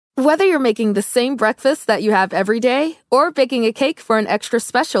Whether you're making the same breakfast that you have every day or baking a cake for an extra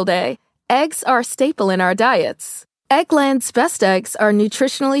special day, eggs are a staple in our diets. Eggland's best eggs are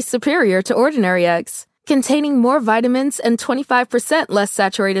nutritionally superior to ordinary eggs, containing more vitamins and 25% less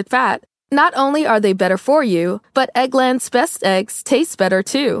saturated fat. Not only are they better for you, but Eggland's best eggs taste better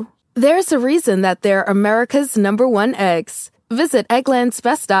too. There's a reason that they're America's #1 eggs. Visit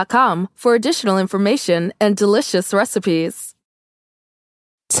egglandsbest.com for additional information and delicious recipes.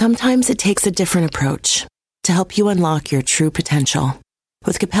 Sometimes it takes a different approach to help you unlock your true potential.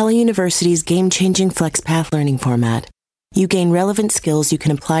 With Capella University's game-changing FlexPath learning format, you gain relevant skills you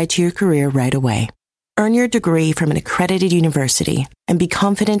can apply to your career right away. Earn your degree from an accredited university and be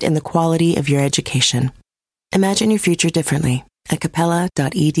confident in the quality of your education. Imagine your future differently at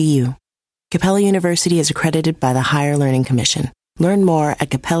capella.edu. Capella University is accredited by the Higher Learning Commission. Learn more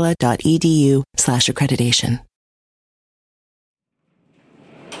at capella.edu/accreditation.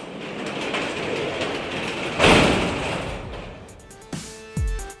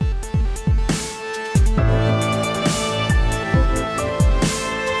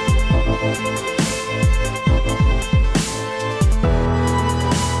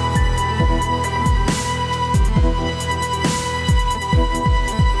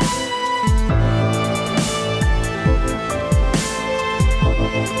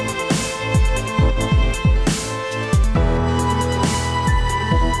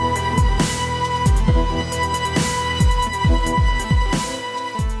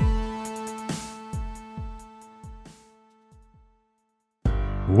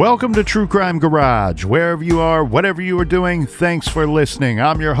 Welcome to True Crime Garage. Wherever you are, whatever you are doing, thanks for listening.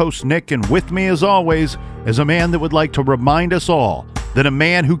 I'm your host, Nick, and with me, as always, is a man that would like to remind us all that a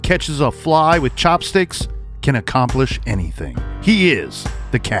man who catches a fly with chopsticks can accomplish anything. He is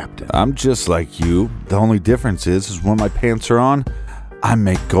the Captain. I'm just like you. The only difference is when my pants are on, I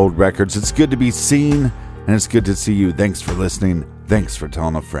make gold records. It's good to be seen, and it's good to see you. Thanks for listening. Thanks for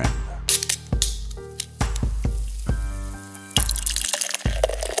telling a friend.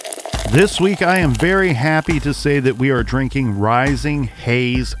 This week, I am very happy to say that we are drinking Rising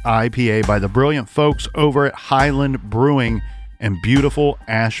Haze IPA by the brilliant folks over at Highland Brewing in beautiful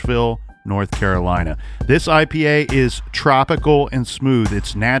Asheville, North Carolina. This IPA is tropical and smooth.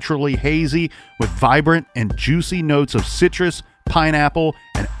 It's naturally hazy with vibrant and juicy notes of citrus, pineapple,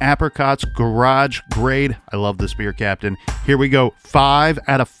 and apricots. Garage grade. I love this beer, Captain. Here we go. 5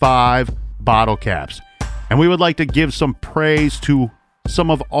 out of 5 bottle caps. And we would like to give some praise to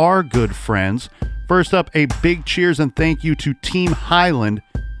some of our good friends. First up, a big cheers and thank you to Team Highland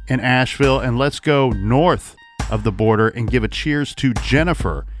in Asheville. And let's go north of the border and give a cheers to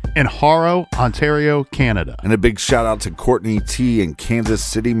Jennifer in Haro, Ontario, Canada. And a big shout out to Courtney T in Kansas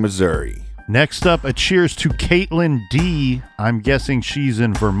City, Missouri. Next up, a cheers to Caitlin D. I'm guessing she's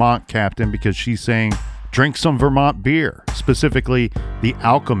in Vermont, Captain, because she's saying drink some Vermont beer, specifically the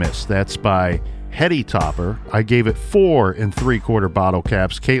Alchemist. That's by Heady Topper. I gave it 4 3/4 bottle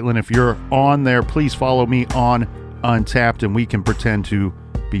caps. Caitlin, if you're on there, please follow me on Untapped and we can pretend to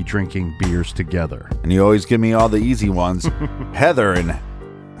be drinking beers together. And you always give me all the easy ones. Heather and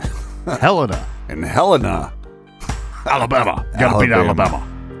Helena. And Helena. Alabama. Gotta beat Alabama.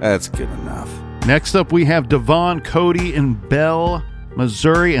 That's good enough. Next up, we have Devon Cody in Bell,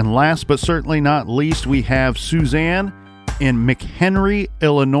 Missouri. And last but certainly not least, we have Suzanne in McHenry,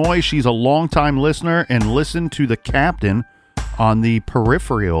 Illinois. She's a longtime listener and listened to the Captain on the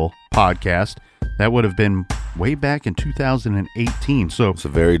Peripheral podcast. That would have been way back in 2018. So it's a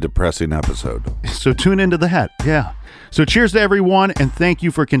very depressing episode. So tune into that. Yeah. So cheers to everyone, and thank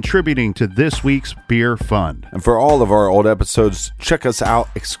you for contributing to this week's Beer Fund. And for all of our old episodes, check us out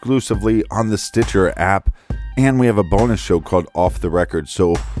exclusively on the Stitcher app. And we have a bonus show called Off the Record.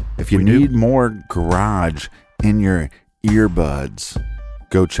 So if you need more garage in your earbuds,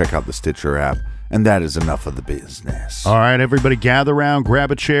 go check out the Stitcher app. And that is enough of the business. All right, everybody gather around, grab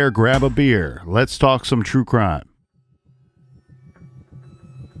a chair, grab a beer. Let's talk some true crime.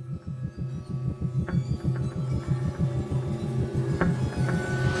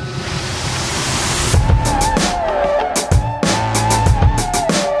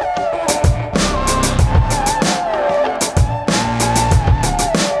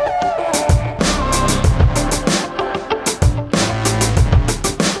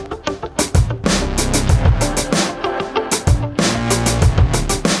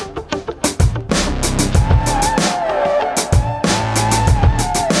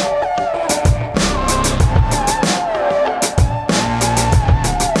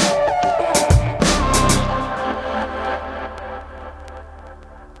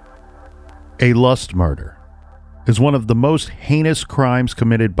 A lust murder, is one of the most heinous crimes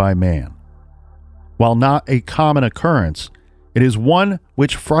committed by man. While not a common occurrence, it is one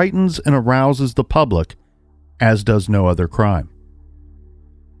which frightens and arouses the public, as does no other crime.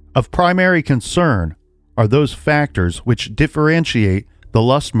 Of primary concern are those factors which differentiate the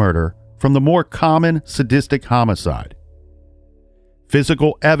lust murder from the more common sadistic homicide.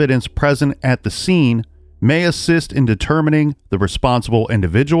 Physical evidence present at the scene may assist in determining the responsible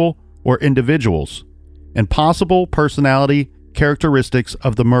individual or individuals and possible personality characteristics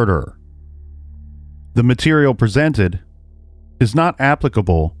of the murderer. The material presented is not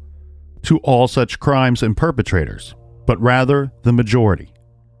applicable to all such crimes and perpetrators, but rather the majority.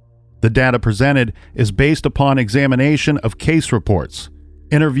 The data presented is based upon examination of case reports,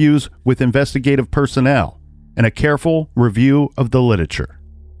 interviews with investigative personnel, and a careful review of the literature.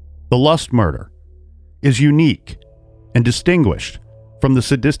 The lust murder is unique and distinguished from the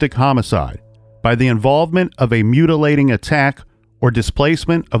sadistic homicide by the involvement of a mutilating attack or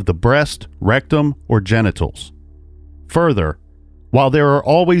displacement of the breast, rectum, or genitals. Further, while there are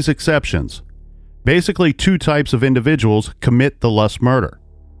always exceptions, basically two types of individuals commit the lust murder.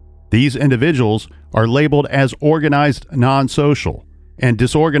 These individuals are labeled as organized non-social and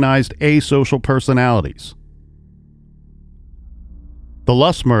disorganized asocial personalities. The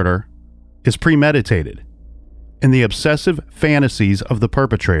lust murder is premeditated in the obsessive fantasies of the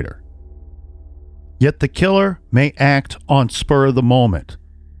perpetrator. Yet the killer may act on spur of the moment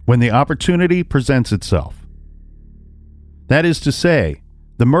when the opportunity presents itself. That is to say,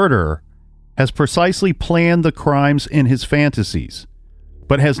 the murderer has precisely planned the crimes in his fantasies,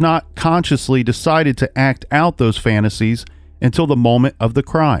 but has not consciously decided to act out those fantasies until the moment of the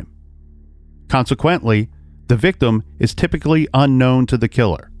crime. Consequently, the victim is typically unknown to the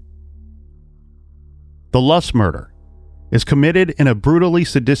killer. The lust murder is committed in a brutally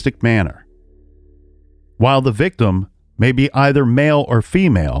sadistic manner. While the victim may be either male or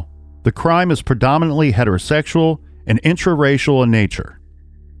female, the crime is predominantly heterosexual and intraracial in nature.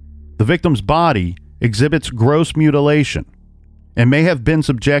 The victim's body exhibits gross mutilation and may have been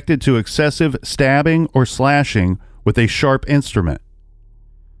subjected to excessive stabbing or slashing with a sharp instrument.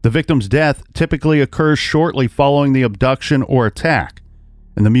 The victim's death typically occurs shortly following the abduction or attack,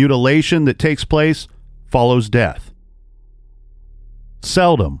 and the mutilation that takes place follows death.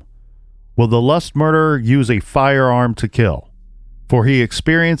 Seldom will the lust murderer use a firearm to kill, for he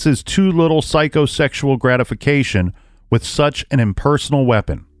experiences too little psychosexual gratification with such an impersonal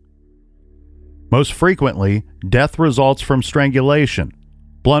weapon. Most frequently, death results from strangulation,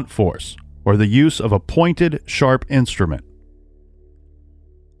 blunt force, or the use of a pointed, sharp instrument.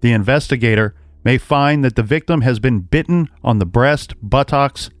 The investigator may find that the victim has been bitten on the breast,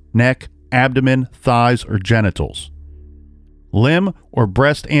 buttocks, neck, abdomen, thighs, or genitals. Limb or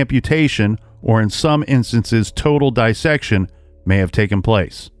breast amputation, or in some instances total dissection, may have taken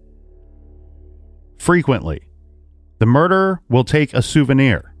place. Frequently, the murderer will take a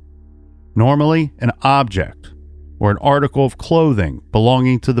souvenir, normally an object or an article of clothing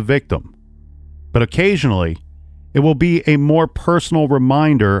belonging to the victim, but occasionally it will be a more personal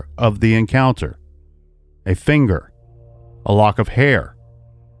reminder of the encounter: a finger, a lock of hair,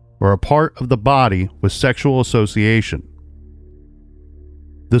 or a part of the body with sexual association.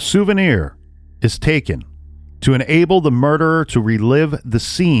 The souvenir is taken to enable the murderer to relive the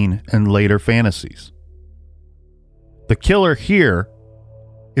scene in later fantasies. The killer here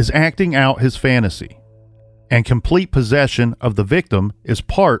is acting out his fantasy, and complete possession of the victim is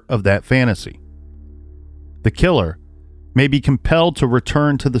part of that fantasy. The killer may be compelled to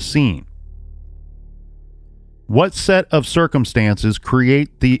return to the scene. What set of circumstances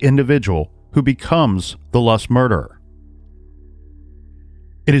create the individual who becomes the lust murderer?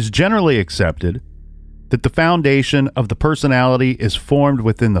 It is generally accepted that the foundation of the personality is formed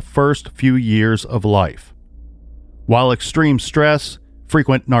within the first few years of life. While extreme stress,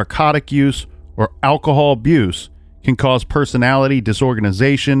 frequent narcotic use, or alcohol abuse can cause personality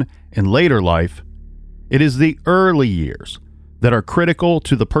disorganization in later life, it is the early years that are critical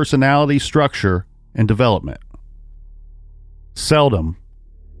to the personality structure and development. Seldom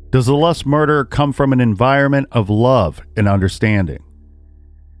does the lust murderer come from an environment of love and understanding.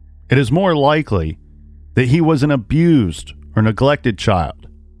 It is more likely that he was an abused or neglected child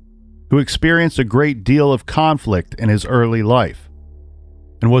who experienced a great deal of conflict in his early life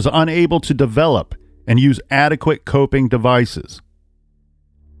and was unable to develop and use adequate coping devices.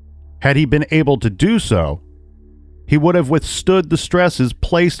 Had he been able to do so, he would have withstood the stresses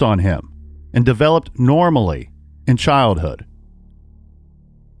placed on him and developed normally in childhood.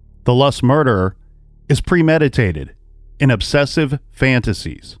 The lust murderer is premeditated in obsessive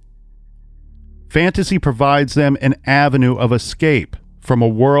fantasies. Fantasy provides them an avenue of escape from a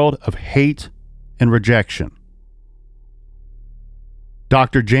world of hate and rejection.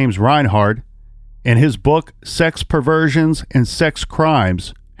 Dr. James Reinhard, in his book Sex Perversions and Sex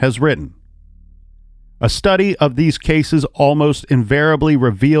Crimes, has written, "A study of these cases almost invariably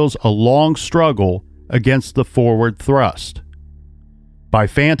reveals a long struggle against the forward thrust. By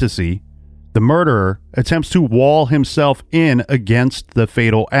fantasy, the murderer attempts to wall himself in against the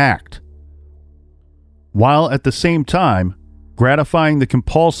fatal act, while at the same time gratifying the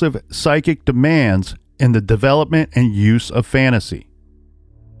compulsive psychic demands in the development and use of fantasy.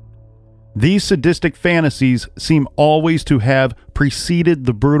 These sadistic fantasies seem always to have preceded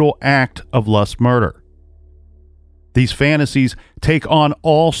the brutal act of lust murder. These fantasies take on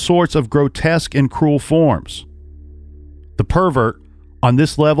all sorts of grotesque and cruel forms. The pervert, on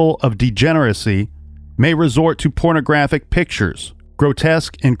this level of degeneracy, may resort to pornographic pictures,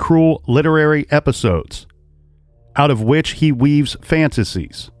 grotesque and cruel literary episodes, out of which he weaves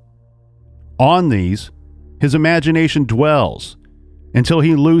fantasies. On these, his imagination dwells until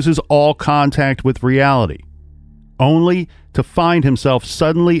he loses all contact with reality, only to find himself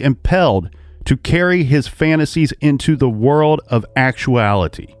suddenly impelled to carry his fantasies into the world of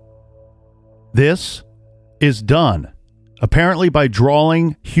actuality. This is done, apparently by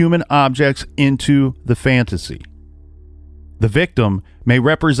drawing human objects into the fantasy. The victim may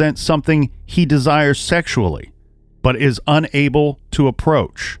represent something he desires sexually, but is unable to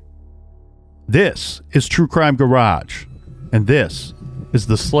approach. This is True Crime Garage, and this is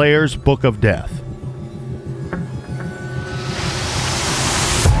the Slayer's Book of Death.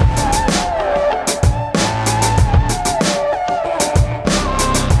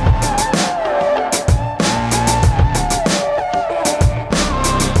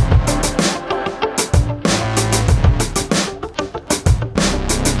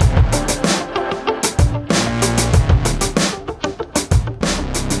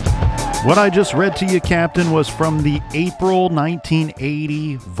 What I just read to you, Captain, was from the April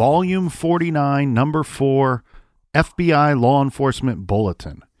 1980, Volume 49, Number 4, FBI Law Enforcement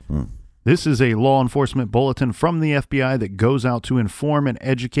Bulletin. This is a law enforcement bulletin from the FBI that goes out to inform and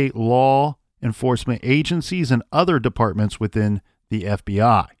educate law enforcement agencies and other departments within the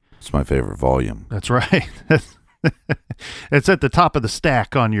FBI. It's my favorite volume. That's right. It's at the top of the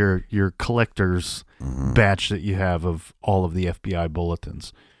stack on your collector's batch that you have of all of the FBI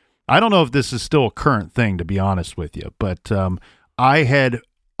bulletins. I don't know if this is still a current thing, to be honest with you, but I had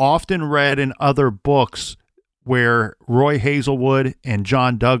often read in other books where Roy Hazelwood and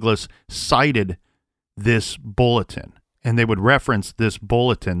John Douglas cited this bulletin, and they would reference this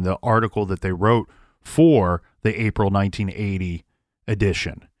bulletin, the article that they wrote for the April 1980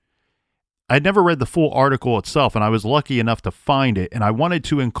 edition. I'd never read the full article itself, and I was lucky enough to find it, and I wanted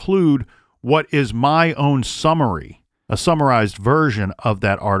to include what is my own summary, a summarized version of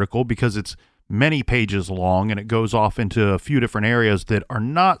that article, because it's many pages long and it goes off into a few different areas that are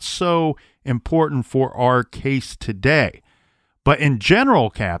not so important for our case today. But in general,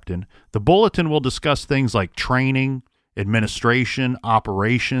 Captain, the bulletin will discuss things like training, administration,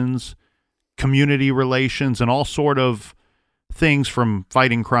 operations, community relations, and all sort of things from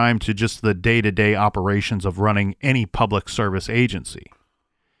fighting crime to just the day-to-day operations of running any public service agency.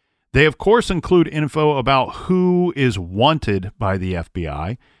 They, of course, include info about who is wanted by the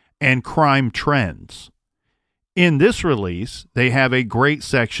FBI and crime trends. In this release, they have a great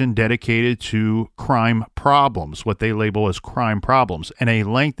section dedicated to crime problems, what they label as crime problems, and a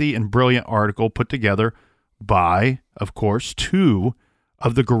lengthy and brilliant article put together by, of course, two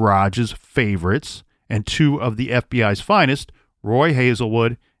of the Garage's favorites and two of the FBI's finest, Roy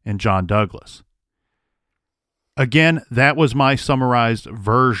Hazelwood and John Douglas. Again, that was my summarized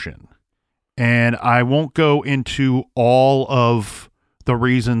version, and I won't go into all of the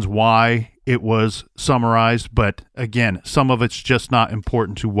reasons why it was summarized, but again, some of it's just not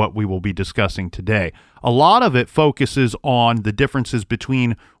important to what we will be discussing today. A lot of it focuses on the differences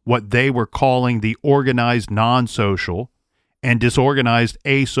between what they were calling the organized non-social and disorganized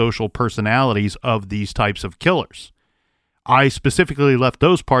asocial personalities of these types of killers. I specifically left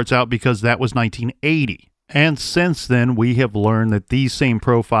those parts out because that was 1980. And since then, we have learned that these same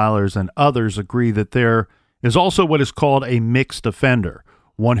profilers and others agree that there is also what is called a mixed offender,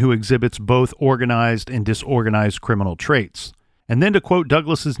 one who exhibits both organized and disorganized criminal traits. And then to quote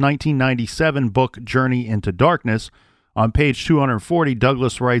Douglas's 1997 book, Journey into Darkness, on page 240,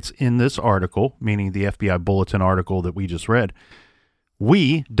 Douglas writes in this article, meaning the FBI Bulletin article that we just read,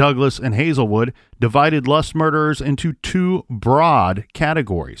 "We, Douglas and Hazelwood, divided lust murderers into two broad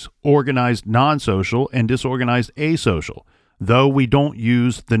categories, organized non-social and disorganized asocial. though we don't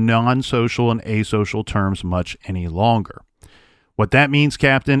use the non-social and asocial terms much any longer. What that means,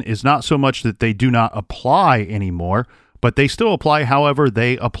 Captain, is not so much that they do not apply anymore, but they still apply. However,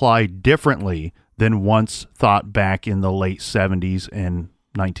 they apply differently than once thought back in the late 70s and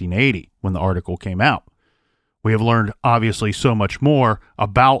 1980 when the article came out. We have learned, obviously, so much more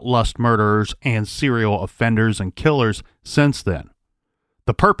about lust murderers and serial offenders and killers since then.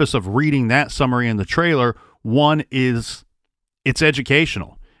 The purpose of reading that summary in the trailer, one, is it's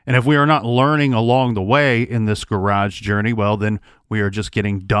educational. And if we are not learning along the way in this garage journey, well, then we are just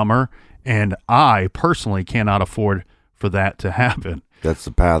getting dumber. And I personally cannot afford for that to happen. That's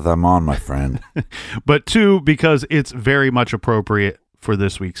the path I'm on, my friend. But two, because it's very much appropriate for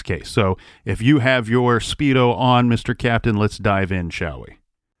this week's case. So if you have your Speedo on, Mr. Captain, let's dive in, shall we?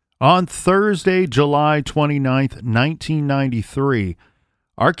 On Thursday, July 29th, 1993,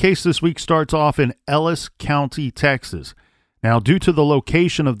 our case this week starts off in Ellis County, Texas. Now, due to the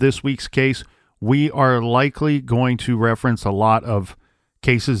location of this week's case, we are likely going to reference a lot of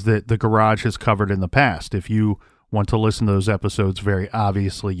cases that the garage has covered in the past. If you want to listen to those episodes, very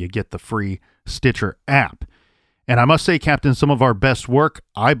obviously, you get the free Stitcher app. And I must say, Captain, some of our best work,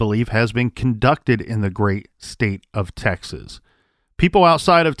 I believe, has been conducted in the great state of Texas. People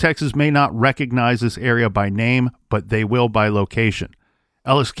outside of Texas may not recognize this area by name, but they will by location.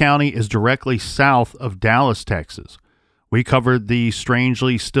 Ellis County is directly south of Dallas, Texas. We covered the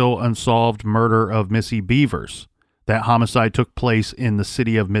strangely still unsolved murder of Missy Beavers. That homicide took place in the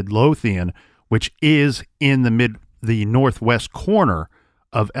city of Midlothian, which is in the northwest corner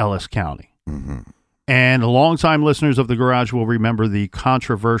of Ellis County. Mm-hmm. And longtime listeners of The Garage will remember the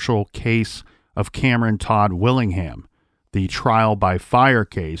controversial case of Cameron Todd Willingham, the trial by fire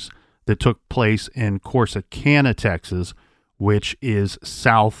case that took place in Corsicana, Texas, which is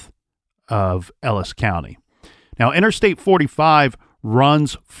south of Ellis County. Now, Interstate 45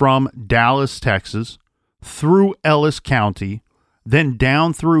 runs from Dallas, Texas, through Ellis County, then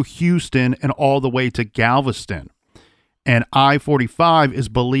down through Houston and all the way to Galveston. And I-45 is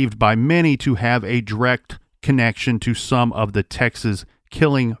believed by many to have a direct connection to some of the Texas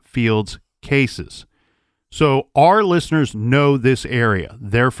killing fields cases. So our listeners know this area.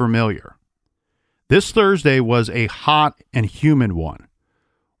 They're familiar. This Thursday was a hot and humid one.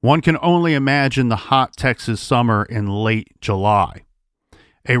 One can only imagine the hot Texas summer in late July.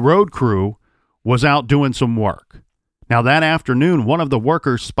 A road crew was out doing some work. Now that afternoon, one of the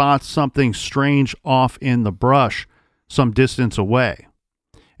workers spots something strange off in the brush some distance away,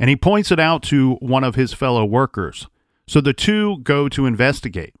 and he points it out to one of his fellow workers. So the two go to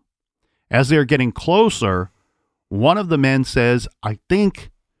investigate. As they're getting closer, one of the men says, "I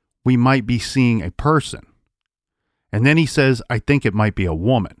think we might be seeing a person." And then he says, "I think it might be a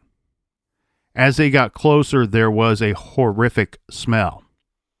woman." As they got closer, there was a horrific smell.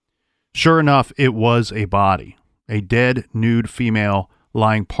 Sure enough, it was a body, a dead, nude female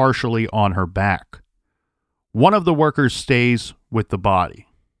lying partially on her back. One of the workers stays with the body.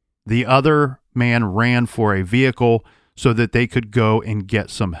 The other man ran for a vehicle so that they could go and get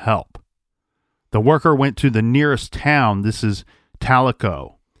some help. The worker went to the nearest town, this is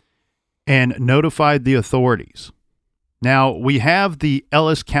Talco, and notified the authorities. Now, we have the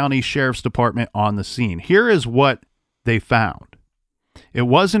Ellis County Sheriff's Department on the scene. Here is what they found. It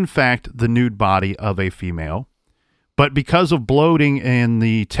was, in fact, the nude body of a female, but because of bloating and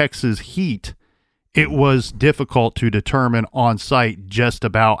the Texas heat, it was difficult to determine on site just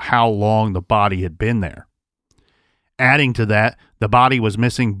about how long the body had been there. Adding to that, the body was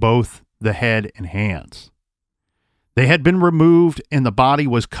missing both the head and hands. They had been removed and the body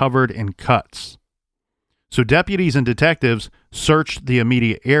was covered in cuts. So deputies and detectives searched the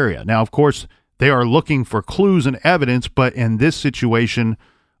immediate area. Now, of course, they are looking for clues and evidence, but in this situation,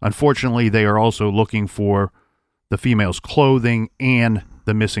 unfortunately, they are also looking for the female's clothing and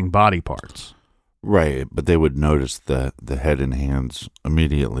the missing body parts. Right, but they would notice the head and hands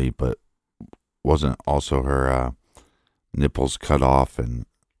immediately, but wasn't also her nipples cut off and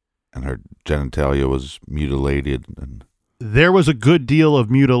her genitalia was mutilated? And there was a good deal of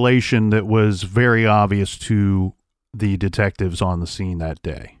mutilation that was very obvious to the detectives on the scene that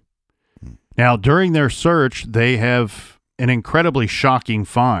day. Now, during their search, they have an incredibly shocking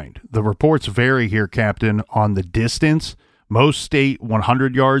find. The reports vary here, Captain, on the distance. Most state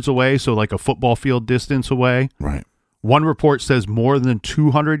 100 yards away, so like a football field distance away. Right. One report says more than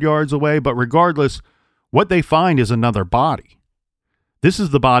 200 yards away, but regardless, what they find is another body. This is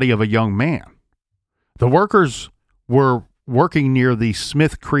the body of a young man. The workers were working near the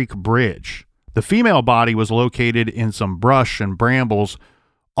Smith Creek Bridge. The female body was located in some brush and brambles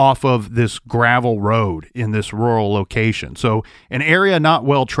off of this gravel road in this rural location. So an area not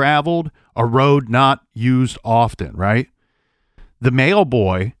well traveled, a road not used often, right? The male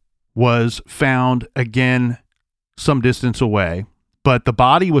boy was found again some distance away, but the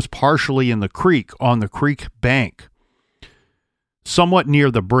body was partially in the creek, on the creek bank, somewhat near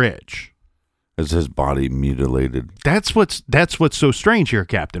the bridge. Is his body mutilated? That's what's so strange here,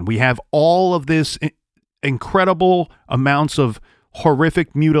 Captain. We have all of this incredible amounts of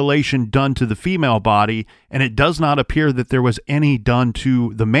horrific mutilation done to the female body, and it does not appear that there was any done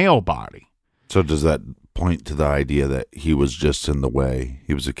to the male body. So does that point to the idea that he was just in the way?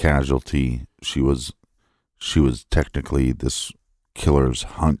 He was a casualty. She was technically this killer's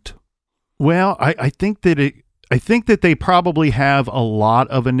hunt. Well, I think that they probably have a lot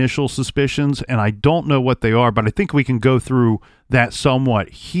of initial suspicions, and I don't know what they are, but I think we can go through that somewhat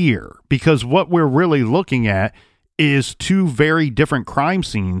here, because what we're really looking at is two very different crime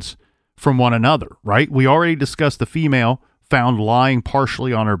scenes from one another, right? We already discussed the female found lying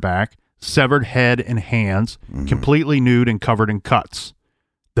partially on her back, severed head and hands, completely nude and covered in cuts.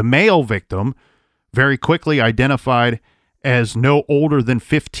 The male victim, very quickly identified as no older than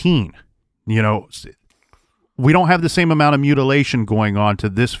 15. You know, we don't have the same amount of mutilation going on to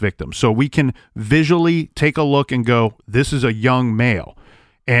this victim. So we can visually take a look and go, this is a young male.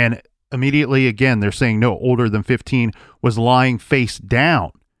 And immediately, again, they're saying no older than 15, was lying face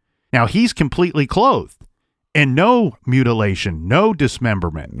down. Now, he's completely clothed and no mutilation, no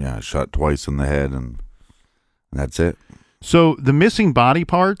dismemberment. Yeah, shot twice in the head, and that's it. So the missing body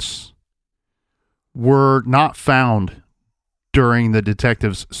parts were not found during the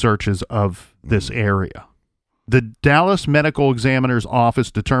detectives' searches of this area. The Dallas Medical Examiner's Office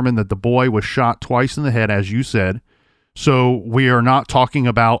determined that the boy was shot twice in the head, as you said. So we are not talking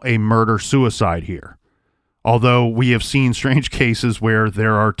about a murder-suicide here. Although we have seen strange cases where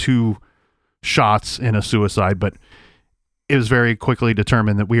there are two shots in a suicide, but it was very quickly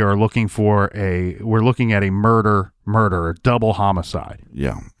determined that we're looking at a murder, a double homicide.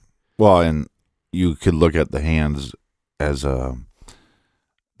 Yeah. Well, and you could look at the hands as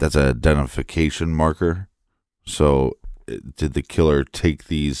that's an identification marker. So did the killer take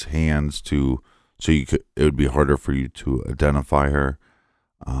these hands it would be harder for you to identify her.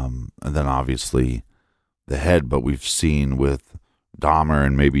 And then obviously the head, but we've seen with Dahmer,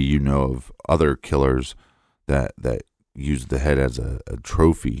 and maybe of other killers that use the head as a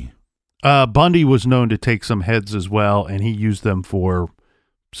trophy. Bundy was known to take some heads as well, and he used them for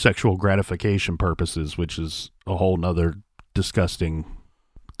sexual gratification purposes, which is a whole nother disgusting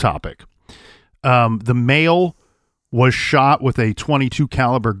topic. The male was shot with a .22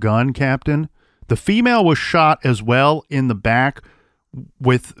 caliber gun, Captain. The female was shot as well in the back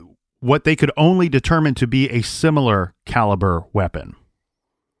with what they could only determine to be a similar caliber weapon.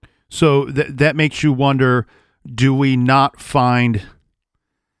 So that makes you wonder, do we not find...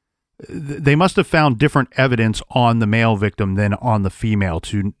 They must have found different evidence on the male victim than on the female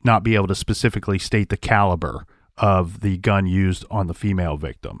to not be able to specifically state the caliber of the gun used on the female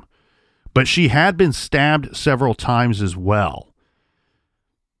victim. But she had been stabbed several times as well.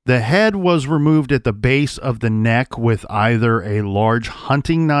 The head was removed at the base of the neck with either a large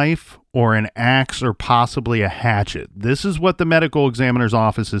hunting knife or an axe or possibly a hatchet. This is what the medical examiner's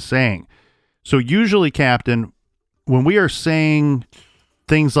office is saying. So usually, Captain, when we are saying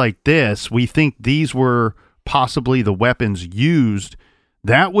things like this, we think these were possibly the weapons used.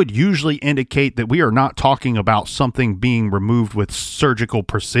 That would usually indicate that we are not talking about something being removed with surgical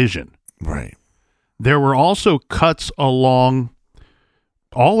precision. Right. There were also cuts all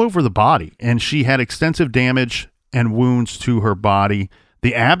over the body, and she had extensive damage and wounds to her body.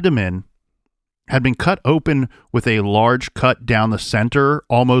 The abdomen had been cut open with a large cut down the center,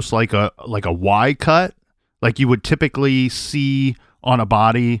 almost like a Y cut, like you would typically see on a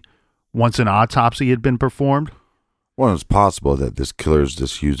body once an autopsy had been performed. Well, it's possible that this killer is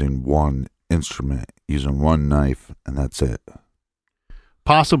just using one instrument, using one knife, and that's it.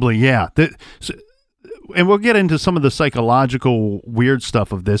 Possibly, yeah. And we'll get into some of the psychological weird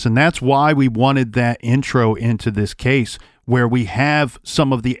stuff of this, and that's why we wanted that intro into this case, where we have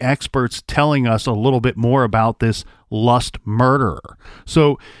some of the experts telling us a little bit more about this lust murderer.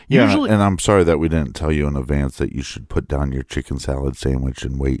 So usually, and I'm sorry that we didn't tell you in advance that you should put down your chicken salad sandwich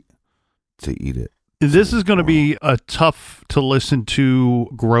and wait to eat it. This is going to be a tough to listen to,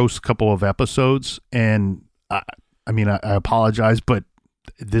 gross couple of episodes, and I apologize, but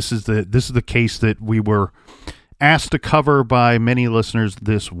this is the case that we were asked to cover by many listeners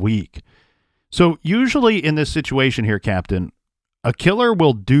this week. So usually in this situation here, Captain, a killer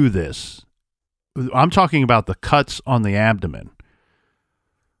will do this. I'm talking about the cuts on the abdomen.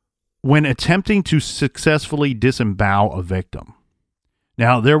 when attempting to successfully disembowel a victim.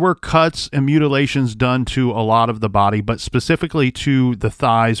 Now, there were cuts and mutilations done to a lot of the body, but specifically to the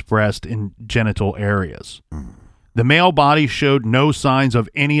thighs, breast, and genital areas. The male body showed no signs of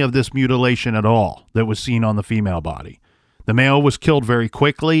any of this mutilation at all that was seen on the female body. The male was killed very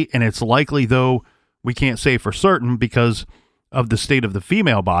quickly, and it's likely, though we can't say for certain because of the state of the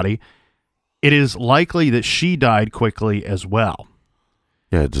female body, it is likely that she died quickly as well.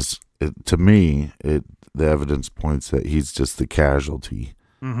 Yeah, to me, the evidence points that he's just the casualty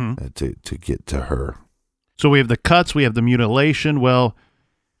to get to her. So we have the cuts, we have the mutilation. Well,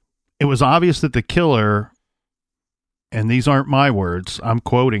 it was obvious that the killer, and these aren't my words, I'm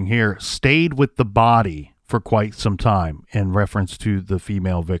quoting here, stayed with the body for quite some time in reference to the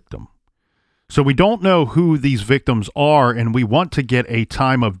female victim. So we don't know who these victims are, and we want to get a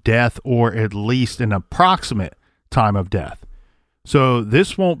time of death or at least an approximate time of death. So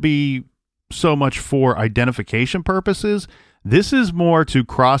this won't be so much for identification purposes. This is more to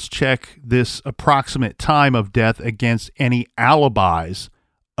cross-check this approximate time of death against any alibis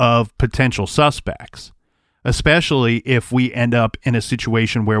of potential suspects, especially if we end up in a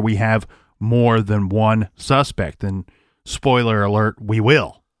situation where we have more than one suspect. And spoiler alert, we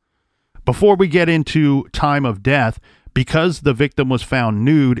will. Before we get into time of death, because the victim was found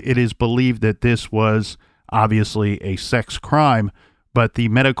nude, it is believed that this was obviously a sex crime, but the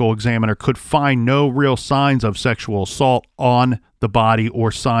medical examiner could find no real signs of sexual assault on the body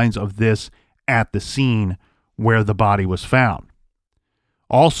or signs of this at the scene where the body was found.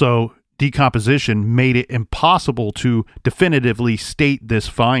 Also, decomposition made it impossible to definitively state this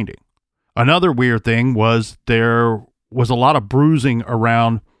finding. Another weird thing was there was a lot of bruising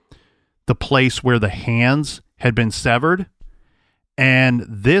around the place where the hands had been severed, and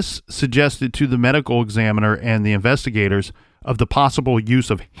this suggested to the medical examiner and the investigators of the possible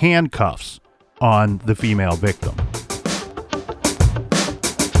use of handcuffs on the female victim.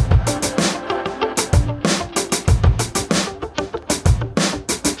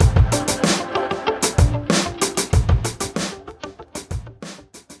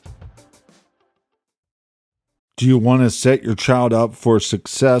 Do you want to set your child up for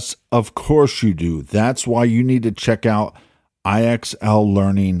success? Of course you do. That's why you need to check out IXL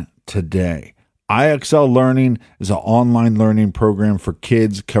Learning today. IXL Learning is an online learning program for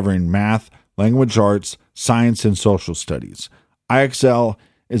kids covering math, language arts, science, and social studies. IXL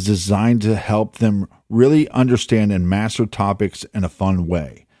is designed to help them really understand and master topics in a fun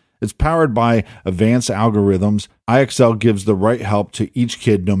way. It's powered by advanced algorithms. IXL gives the right help to each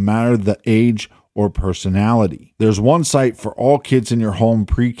kid no matter the age or personality. There's one site for all kids in your home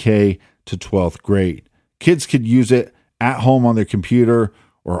pre-K to 12th grade. Kids could use it at home on their computer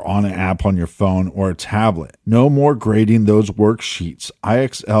or on an app on your phone or a tablet. No more grading those worksheets.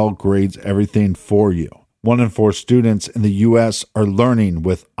 IXL grades everything for you. 1 in 4 students in the U.S. are learning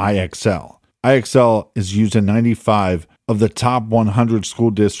with IXL. IXL is used in 95 of the top 100 school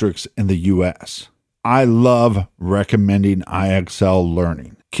districts in the U.S. I love recommending IXL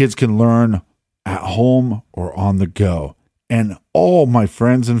Learning. Kids can learn at home or on the go. And all my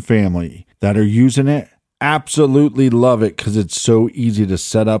friends and family that are using it absolutely love it because it's so easy to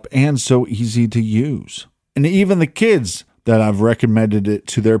set up and so easy to use. And even the kids that I've recommended it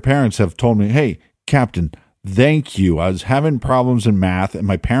to their parents have told me, hey, Captain, thank you. I was having problems in math and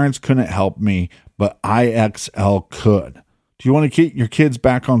my parents couldn't help me, but IXL could. Do you want to get your kids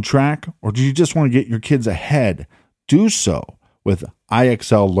back on track, or do you just want to get your kids ahead? Do so with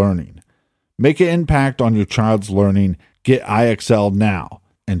IXL Learning. Make an impact on your child's learning. Get IXL now.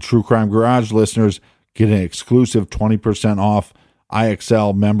 And True Crime Garage listeners get an exclusive 20% off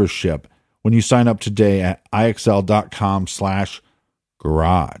IXL membership when you sign up today at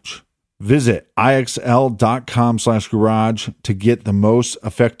IXL.com/garage. Visit IXL.com/garage to get the most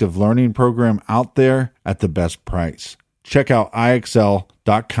effective learning program out there at the best price. Check out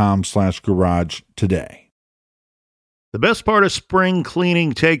IXL.com/garage today. The best part of spring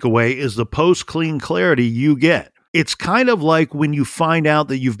cleaning takeaway is the post-clean clarity you get. It's kind of like when you find out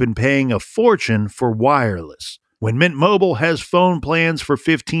that you've been paying a fortune for wireless. When Mint Mobile has phone plans for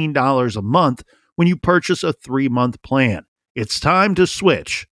 $15 a month when you purchase a 3-month plan. It's time to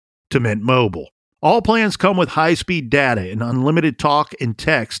switch to Mint Mobile. All plans come with high-speed data and unlimited talk and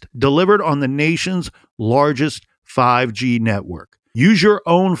text delivered on the nation's largest 5G network. Use your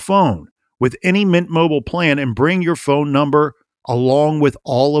own phone with any Mint Mobile plan and bring your phone number along with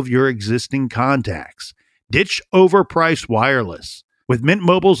all of your existing contacts. Ditch overpriced wireless with Mint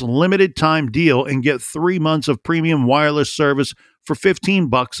Mobile's limited time deal and get 3 months of premium wireless service for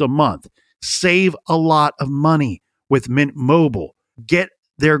 $15 a month. Save a lot of money with Mint Mobile. Get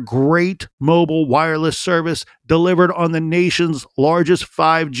their great mobile wireless service delivered on the nation's largest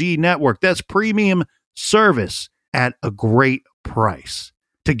 5G network. That's premium service at a great price.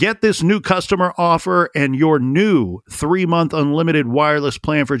 To get this new customer offer and your new 3-month unlimited wireless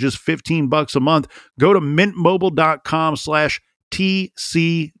plan for just $15 a month, go to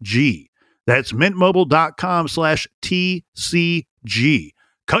mintmobile.com/TCG. That's mintmobile.com/TCG.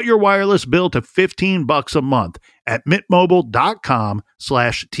 Cut your wireless bill to $15 a month at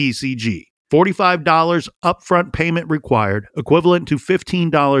mintmobile.com/TCG. $45 upfront payment required, equivalent to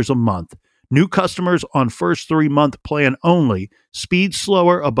 $15 a month. New customers on first 3-month plan only. Speed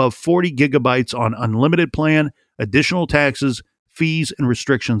slower above 40 gigabytes on unlimited plan. Additional taxes, fees, and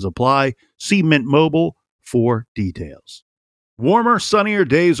restrictions apply. See Mint Mobile for details. Warmer, sunnier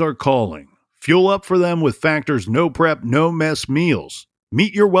days are calling. Fuel up for them with Factor's no prep, no mess meals.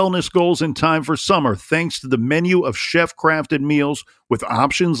 Meet your wellness goals in time for summer thanks to the menu of chef-crafted meals with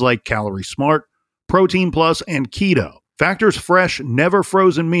options like Calorie Smart, Protein Plus, and Keto. Factor's fresh,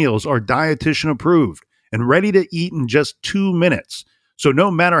 never-frozen meals are dietitian approved and ready to eat in just 2 minutes. So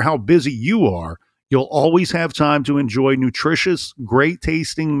no matter how busy you are, you'll always have time to enjoy nutritious,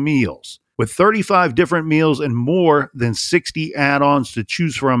 great-tasting meals. With 35 different meals and more than 60 add-ons to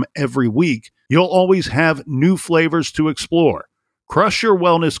choose from every week, you'll always have new flavors to explore. Crush your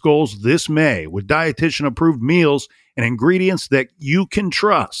wellness goals this May with dietitian-approved meals and ingredients that you can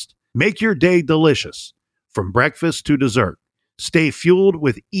trust. Make your day delicious, from breakfast to dessert. Stay fueled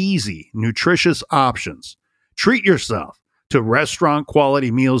with easy, nutritious options. Treat yourself to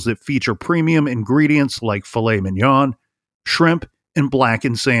restaurant-quality meals that feature premium ingredients like filet mignon, shrimp, and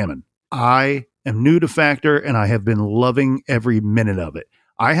blackened salmon. I am new to Factor, and I have been loving every minute of it.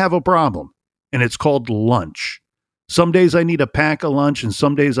 I have a problem, and it's called lunch. Some days I need to pack a lunch, and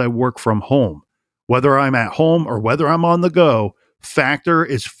some days I work from home. Whether I'm at home or whether I'm on the go, Factor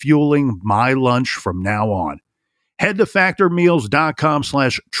is fueling my lunch from now on. Head to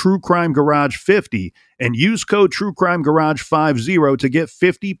factormeals.com/truecrimegarage50 and use code truecrimegarage50 to get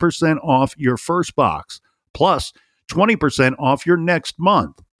 50% off your first box, plus 20% off your next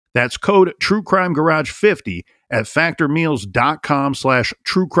month. That's code truecrimegarage50 at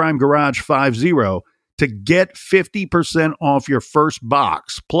factormeals.com/truecrimegarage50 to get 50% off your first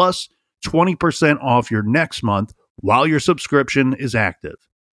box, plus 20% off your next month while your subscription is active.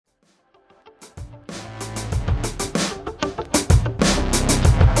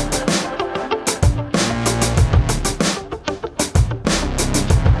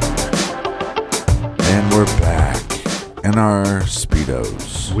 And we're back in our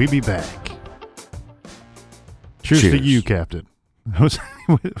Speedos. We be back. Cheers to you, Captain. It was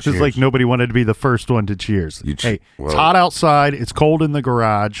like nobody wanted to be the first one to cheers. Hey, it's hot outside. It's cold in the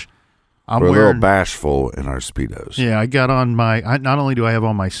garage. We're a little bashful in our Speedos. Yeah, I got on not only do I have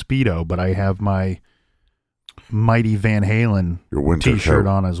on my Speedo, but I have my Mighty Van Halen t-shirt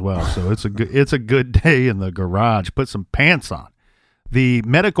on as well. So it's a good day in the garage. Put some pants on. The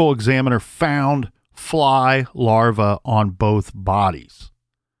medical examiner found fly larvae on both bodies.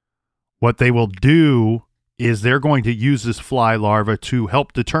 What they will do is they're going to use this fly larva to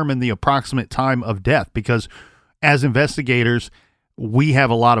help determine the approximate time of death, because as investigators, we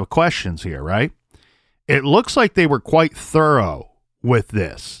have a lot of questions here, right? It looks like they were quite thorough with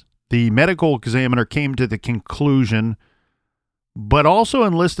this. The medical examiner came to the conclusion, but also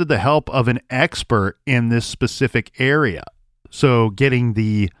enlisted the help of an expert in this specific area. So getting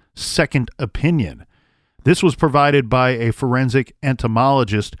the second opinion. This was provided by a forensic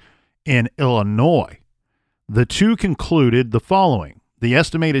entomologist in Illinois. The two concluded the following. The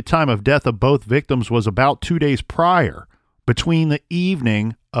estimated time of death of both victims was about 2 days prior, between the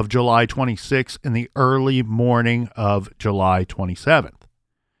evening of July 26th and the early morning of July 27th.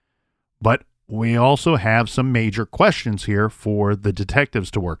 But we also have some major questions here for the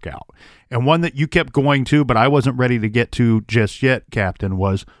detectives to work out. And one that you kept going to, but I wasn't ready to get to just yet, Captain,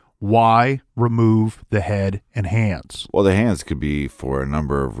 was why remove the head and hands? Well, the hands could be for a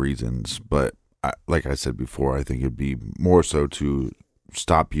number of reasons, but like I said before, I think it'd be more so to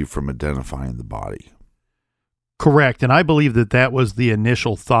stop you from identifying the body. Correct, and I believe that was the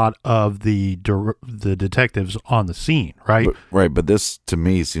initial thought of the detectives on the scene, right? But this, to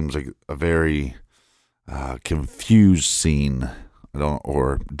me, seems like a very confused scene,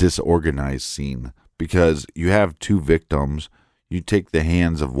 or disorganized scene, because you have two victims. You take the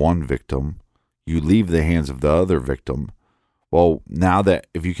hands of one victim, you leave the hands of the other victim. Well, now that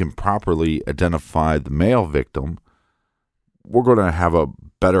if you can properly identify the male victim, we're going to have a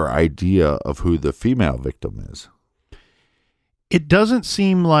better idea of who the female victim is. It doesn't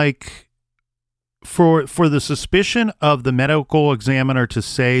seem like for the suspicion of the medical examiner to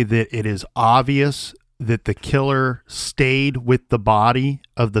say that it is obvious that the killer stayed with the body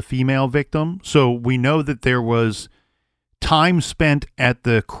of the female victim. So we know that there was time spent at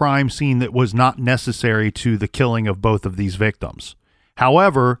the crime scene that was not necessary to the killing of both of these victims.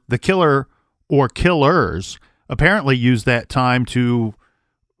 However, the killer or killers apparently used that time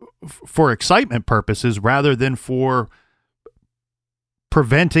for excitement purposes rather than for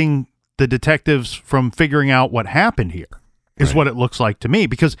preventing the detectives from figuring out what happened here, is Right. what it looks like to me.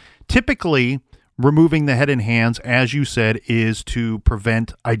 Because typically removing the head and hands, as you said, is to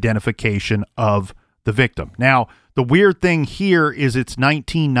prevent identification of the victim. Now, the weird thing here is it's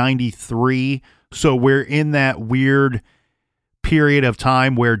 1993, so we're in that weird period of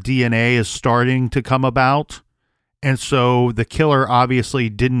time where DNA is starting to come about. And so the killer obviously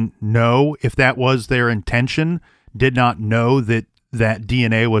didn't know if that was their intention, did not know that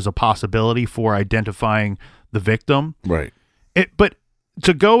DNA was a possibility for identifying the victim. Right. But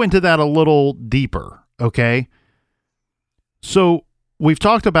to go into that a little deeper, okay? So we've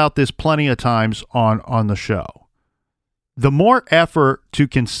talked about this plenty of times on the show. The more effort to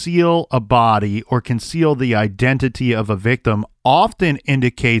conceal a body or conceal the identity of a victim often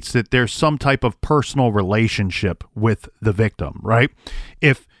indicates that there's some type of personal relationship with the victim, right?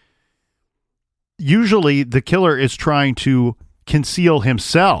 If usually the killer is trying to conceal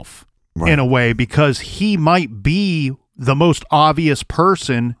himself in a way because he might be the most obvious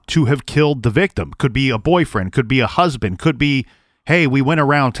person to have killed the victim. Could be a boyfriend, could be a husband, could be, hey, we went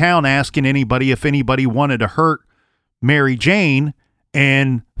around town asking anybody if anybody wanted to hurt Mary Jane,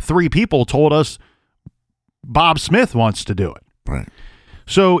 and 3 people told us Bob Smith wants to do it. Right.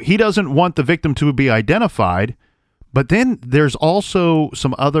 So he doesn't want the victim to be identified, but then there's also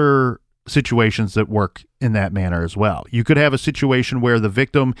some other situations that work in that manner as well. You could have a situation where the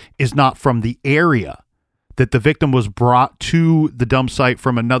victim is not from the area, that the victim was brought to the dump site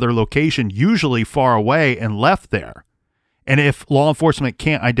from another location, usually far away, and left there. And if law enforcement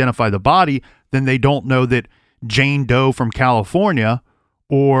can't identify the body, then they don't know that Jane Doe from California,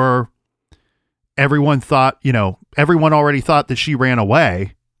 or everyone already thought that she ran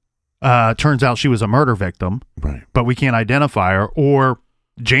away. Turns out she was a murder victim, Right. but we can't identify her. Or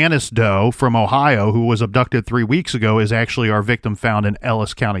Janice Doe from Ohio, who was abducted 3 weeks ago, is actually our victim found in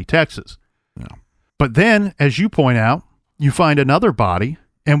Ellis County, Texas. Yeah. But then, as you point out, you find another body,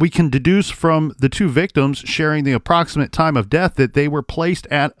 and we can deduce from the 2 victims sharing the approximate time of death that they were placed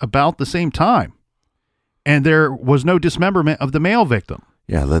at about the same time. And there was no dismemberment of the male victim.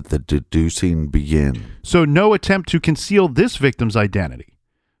 Yeah, let the deducing begin. So no attempt to conceal this victim's identity.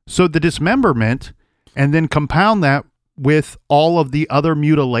 So the dismemberment, and then compound that with all of the other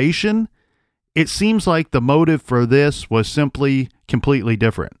mutilation, it seems like the motive for this was simply completely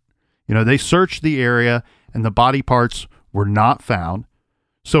different. They searched the area and the body parts were not found.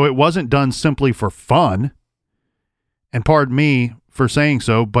 So it wasn't done simply for fun. And pardon me for saying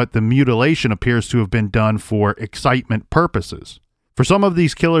so, but the mutilation appears to have been done for excitement purposes. For some of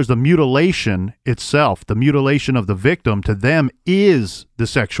these killers, the mutilation itself, the mutilation of the victim, to them is the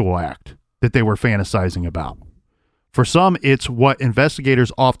sexual act that they were fantasizing about. For some, it's what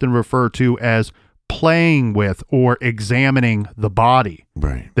investigators often refer to as playing with or examining the body.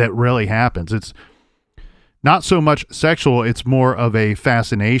 Right. That really happens. It's not so much sexual, it's more of a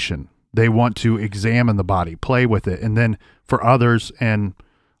fascination. They want to examine the body, play with it. And then for others, and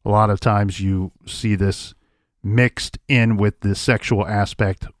a lot of times you see this mixed in with the sexual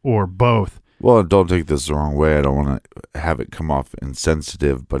aspect or both. Well, don't take this the wrong way. I don't want to have it come off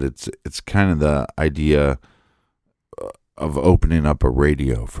insensitive, but it's kind of the idea of opening up a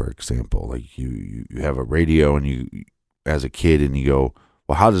radio, for example. Like you have a radio, and you as a kid, and you go,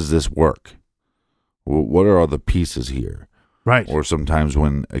 well, how does this work? Well, what are all the pieces here? Right. Or sometimes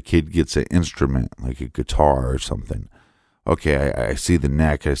when a kid gets an instrument, like a guitar or something, okay, I see the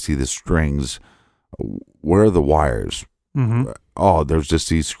neck, I see the strings. Where are the wires? Mm-hmm. Oh, there's just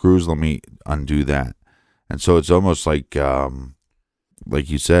these screws. Let me undo that. And so it's almost like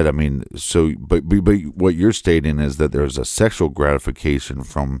you said, I mean, so, but what you're stating is that there's a sexual gratification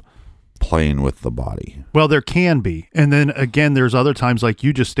from playing with the body. Well, there can be. And then again, there's other times, like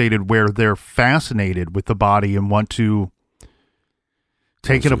you just stated, where they're fascinated with the body and want to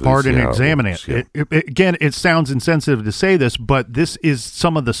take it apart and examine it. Again, it sounds insensitive to say this, but this is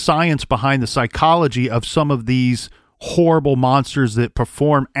some of the science behind the psychology of some of these horrible monsters that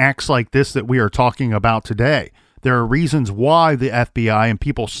perform acts like this that we are talking about today. There are reasons why the FBI and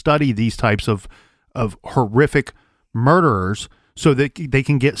people study these types of horrific murderers so that they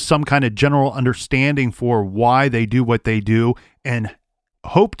can get some kind of general understanding for why they do what they do and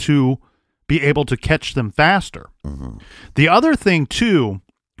hope to be able to catch them faster. The other thing, too,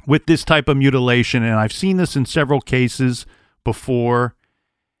 with this type of mutilation, and I've seen this in several cases before,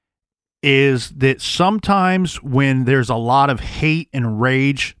 is that sometimes when there's a lot of hate and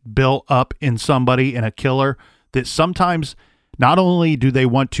rage built up in somebody, in a killer, that sometimes not only do they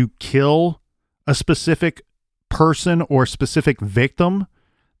want to kill a specific person or specific victim,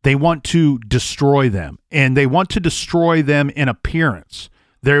 they want to destroy them, and they want to destroy them in appearance.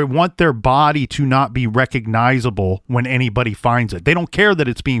 They want their body to not be recognizable when anybody finds it. They don't care that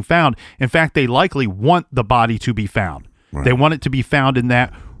it's being found. In fact, they likely want the body to be found. Right. They want it to be found in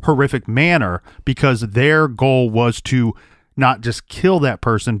that horrific manner because their goal was to not just kill that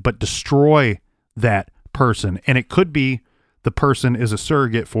person, but destroy that person. And it could be the person is a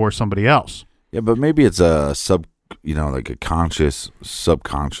surrogate for somebody else. Yeah, but maybe it's a like a conscious,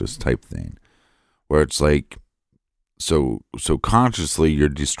 subconscious type thing where it's like, so consciously you're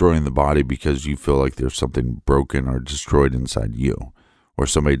destroying the body because you feel like there's something broken or destroyed inside you, or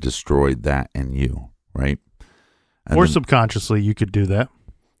somebody destroyed that in you, right? And or then, subconsciously you could do that.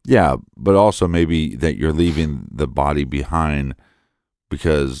 Yeah, but also maybe that you're leaving the body behind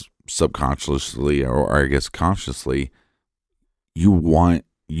because subconsciously, or I guess consciously, you want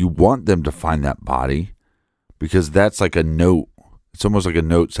them to find that body because that's like a note. It's almost like a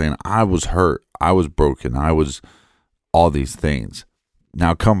note saying, I was hurt, I was broken, I was all these things.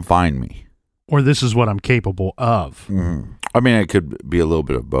 Now come find me. Or this is what I'm capable of. Mm-hmm. I mean, it could be a little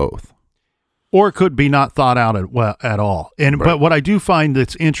bit of both. Or it could be not thought out at all. And right. But what I do find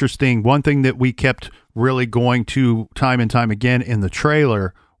that's interesting, one thing that we kept really going to time and time again in the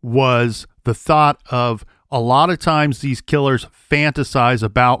trailer was the thought of a lot of times these killers fantasize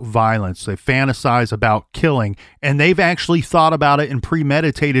about violence. They fantasize about killing, and they've actually thought about it and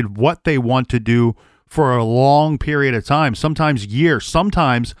premeditated what they want to do for a long period of time, sometimes years,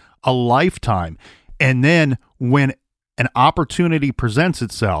 sometimes a lifetime. And then when an opportunity presents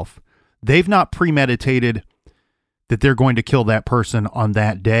itself, they've not premeditated that they're going to kill that person on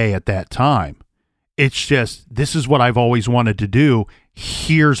that day at that time. It's just, this is what I've always wanted to do.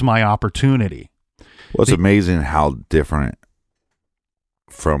 Here's my opportunity. Well, it's amazing how different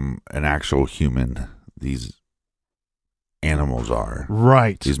from an actual human these animals are.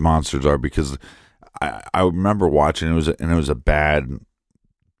 Right. These monsters are, because I remember watching it was a bad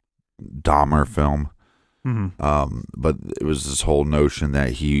Dahmer film. Mm-hmm. But it was this whole notion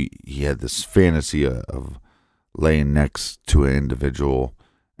that he had this fantasy of laying next to an individual.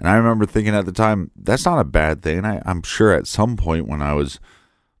 And I remember thinking at the time, that's not a bad thing. I'm sure at some point when I was,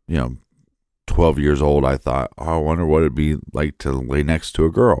 12 years old, I thought, I wonder what it'd be like to lay next to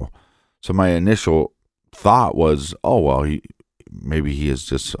a girl. So my initial thought was, maybe he is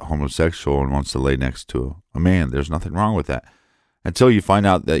just homosexual and wants to lay next to a man. There's nothing wrong with that. Until you find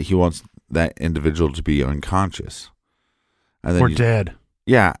out that he wants that individual to be unconscious. And then dead.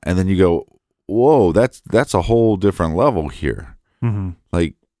 Yeah. And then you go, whoa, that's a whole different level here. Mm-hmm.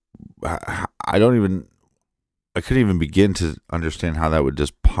 Like, I couldn't even begin to understand how that would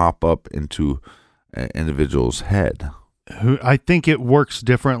just pop up into an individual's head. I think it works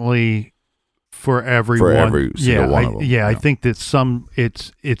differently for everyone. For every single one of them. Yeah, I think that some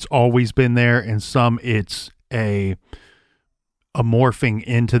it's always been there, and some it's a morphing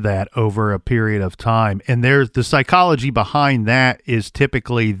into that over a period of time. And there's the psychology behind that is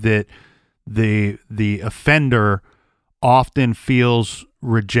typically that the offender often feels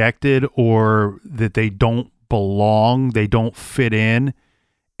rejected, or that they don't belong, they don't fit in,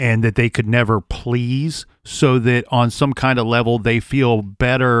 and that they could never please, so that on some kind of level they feel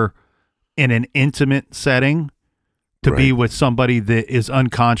better in an intimate setting to be with somebody that is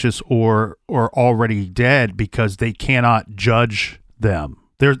unconscious or already dead, because they cannot judge them.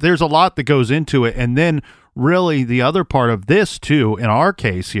 There's a lot that goes into it. And then really the other part of this too, in our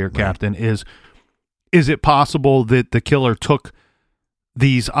case here, Captain, is it possible that the killer took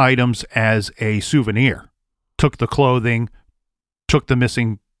these items as a souvenir, took the clothing, took the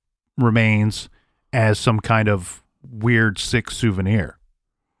missing remains as some kind of weird, sick souvenir?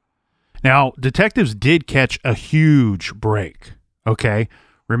 Now, detectives did catch a huge break, okay?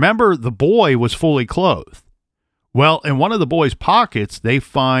 Remember, the boy was fully clothed. Well, in one of the boy's pockets, they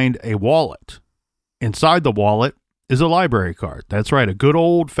find a wallet. Inside the wallet is a library card. That's right, a good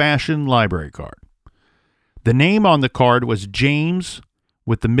old-fashioned library card. The name on the card was James,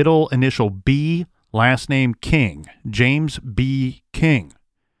 with the middle initial B, last name King. James B. King.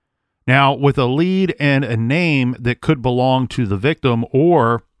 Now, with a lead and a name that could belong to the victim,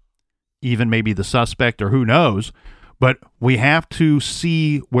 or even maybe the suspect, or who knows, but we have to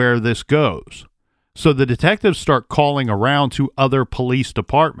see where this goes. So the detectives start calling around to other police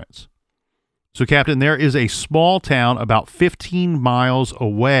departments. So, Captain, there is a small town about 15 miles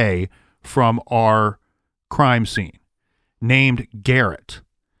away from our crime scene named Garrett.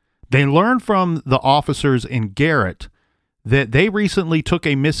 They learned from the officers in Garrett that they recently took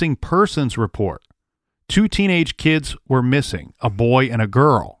a missing persons report. 2 teenage kids were missing, a boy and a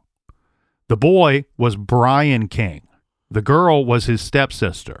girl. The boy was Brian King. The girl was his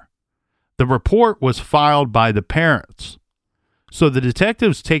stepsister. The report was filed by the parents. So the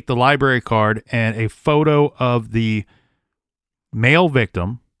detectives take the library card and a photo of the male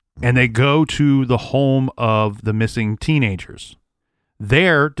victim, and they go to the home of the missing teenagers.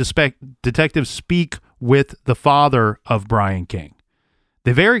 There, detectives speak with the father of Brian King.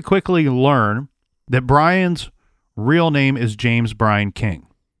 They very quickly learn that Brian's real name is James Brian King.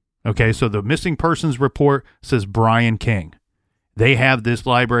 Okay, so the missing persons report says Brian King. They have this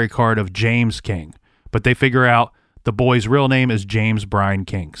library card of James King, but they figure out the boy's real name is James Brian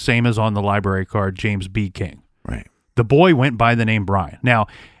King, same as on the library card, James B. King. Right. The boy went by the name Brian. Now,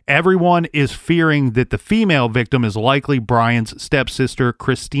 everyone is fearing that the female victim is likely Brian's stepsister,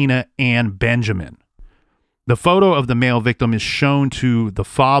 Christina Ann Benjamin. The photo of the male victim is shown to the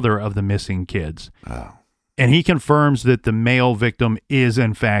father of the missing kids. Oh. And he confirms that the male victim is,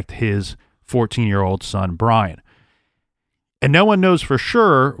 in fact, his 14-year-old son, Brian. And no one knows for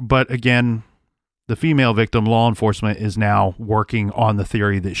sure, but again, the female victim, law enforcement is now working on the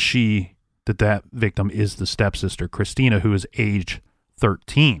theory that that victim is the stepsister, Christina, who is age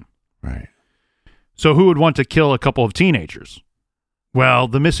 13. Right. So who would want to kill a couple of teenagers? Well,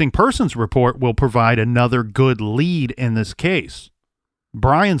 the missing persons report will provide another good lead in this case.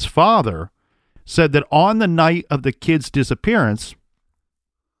 Brian's father said that on the night of the kid's disappearance,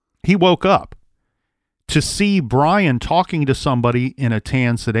 he woke up to see Brian talking to somebody in a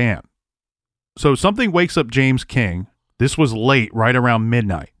tan sedan. So something wakes up James King. This was late, right around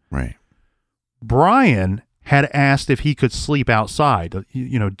midnight. Right. Brian had asked if he could sleep outside.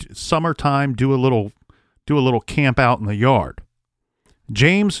 Summertime, do a little camp out in the yard.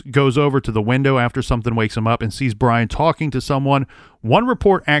 James goes over to the window after something wakes him up and sees Brian talking to someone. One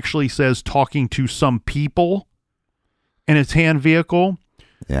report actually says talking to some people in a tan vehicle,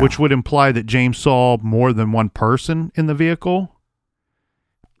 which would imply that James saw more than one person in the vehicle.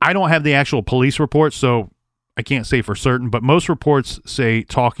 I don't have the actual police report, so I can't say for certain, but most reports say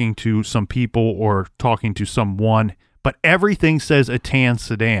talking to some people or talking to someone, but everything says a tan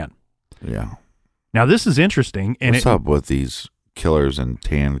sedan. Yeah. Now, this is interesting. And what's up with these killers in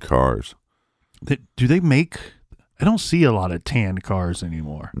tan cars? Do they make... I don't see a lot of tan cars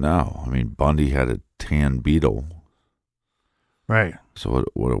anymore. No. I mean, Bundy had a tan Beetle. Right. So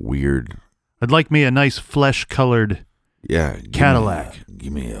what a weird... I'd like me a nice flesh-colored Cadillac.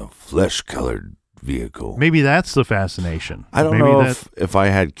 Give me a flesh-colored vehicle. Maybe that's the fascination. I don't know if I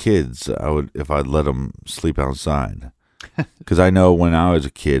had kids, I'd let them sleep outside. Because I know when I was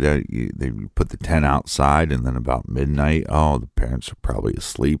a kid, they put the tent outside, and then about midnight, the parents are probably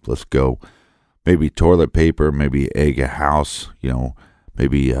asleep. Let's go. Maybe toilet paper, maybe egg a house,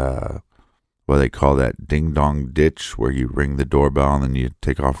 maybe what they call that ding-dong ditch where you ring the doorbell and then you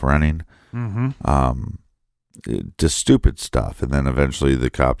take off running. Mm-hmm. Just stupid stuff. And then eventually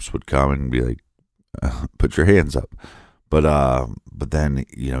the cops would come and be like, put your hands up. But then,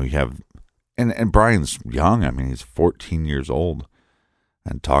 you have... And Brian's young. I mean, he's 14 years old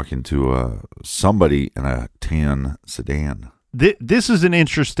and talking to somebody in a tan sedan. This is an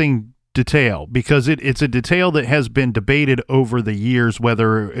interesting detail because it's a detail that has been debated over the years,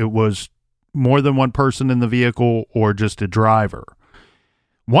 whether it was more than one person in the vehicle or just a driver.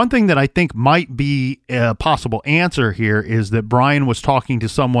 One thing that I think might be a possible answer here is that Brian was talking to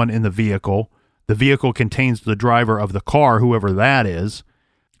someone in the vehicle. The vehicle contains the driver of the car, whoever that is.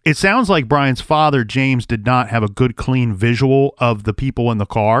 It sounds like Brian's father, James, did not have a good, clean visual of the people in the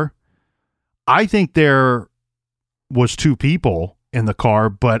car. I think there was 2 people in the car,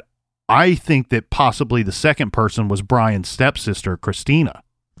 but I think that possibly the second person was Brian's stepsister, Christina.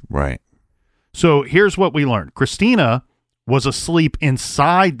 Right. So here's what we learned. Christina was asleep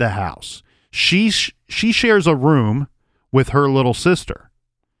inside the house. She shares a room with her little sister.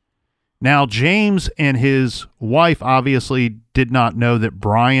 Now, James and his wife obviously did not know that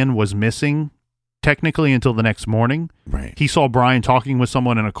Brian was missing technically until the next morning. Right. He saw Brian talking with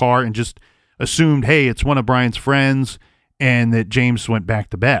someone in a car and just assumed, hey, it's one of Brian's friends, and that James went back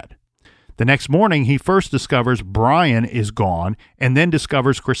to bed. The next morning, he first discovers Brian is gone and then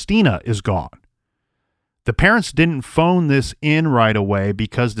discovers Christina is gone. The parents didn't phone this in right away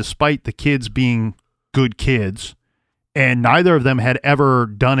because despite the kids being good kids, and neither of them had ever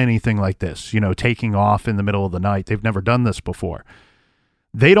done anything like this, taking off in the middle of the night. They've never done this before.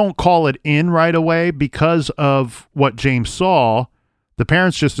 They don't call it in right away because of what James saw. The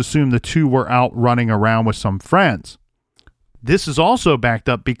parents just assumed the two were out running around with some friends. This is also backed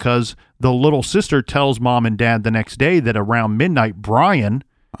up because the little sister tells mom and dad the next day that around midnight, Brian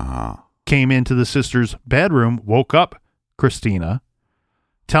came into the sister's bedroom, woke up Christina,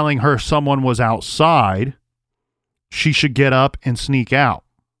 telling her someone was outside. She should get up and sneak out.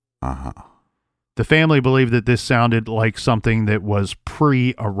 The family believed that this sounded like something that was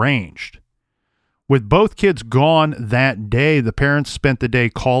pre-arranged. With both kids gone that day, the parents spent the day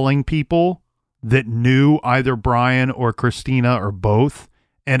calling people that knew either Brian or Christina or both,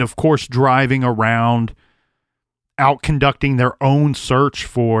 and of course driving around, out conducting their own search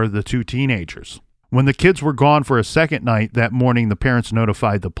for the two teenagers. When the kids were gone for a second night that morning, the parents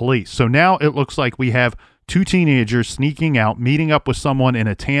notified the police. So now it looks like we have two teenagers sneaking out, meeting up with someone in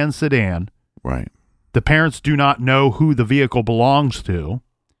a tan sedan. Right. The parents do not know who the vehicle belongs to.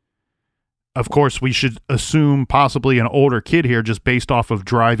 Of course, we should assume possibly an older kid here just based off of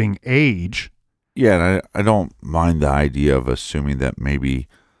driving age. Yeah, and I don't mind the idea of assuming that maybe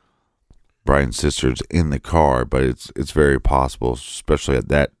Brian's sister's in the car, but it's very possible, especially at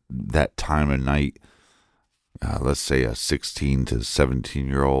that time of night. Let's say a 16 to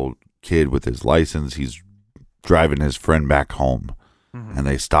 17-year-old kid with his license, he's driving his friend back home, and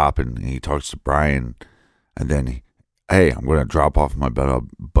they stop and he talks to Brian, and then, hey, I'm going to drop off my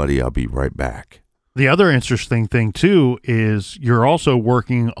buddy. I'll be right back. The other interesting thing, too, is you're also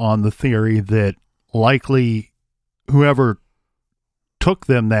working on the theory that likely whoever took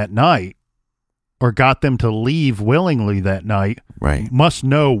them that night or got them to leave willingly that night must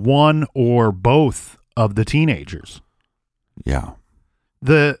know one or both of the teenagers. Yeah.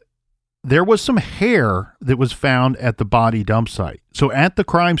 There was some hair that was found at the body dump site. So at the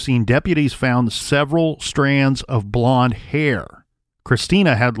crime scene, deputies found several strands of blonde hair.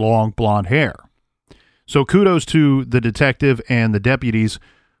 Christina had long blonde hair. So kudos to the detective and the deputies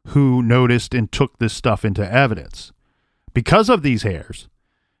who noticed and took this stuff into evidence. Because of these hairs,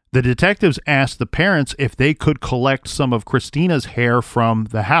 the detectives asked the parents if they could collect some of Christina's hair from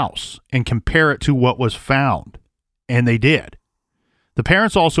the house and compare it to what was found. And they did. The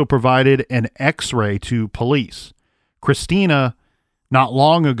parents also provided an X-ray to police. Christina, not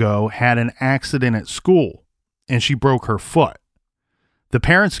long ago, had an accident at school, and she broke her foot. The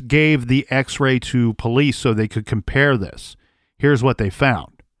parents gave the X-ray to police so they could compare this. Here's what they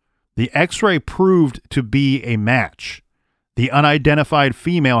found. The X-ray proved to be a match. The unidentified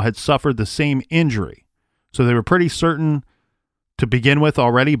female had suffered the same injury. So they were pretty certain to begin with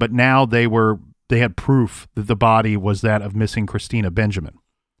already, but now they had proof that the body was that of missing Christina Benjamin.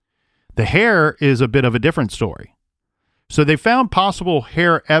 The hair is a bit of a different story. So they found possible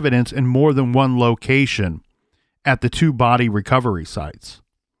hair evidence in more than one location at the two body recovery sites.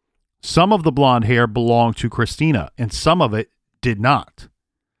 Some of the blonde hair belonged to Christina, and some of it did not.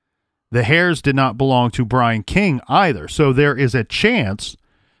 The hairs did not belong to Brian King either, so there is a chance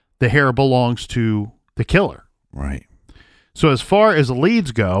the hair belongs to the killer. Right. So as far as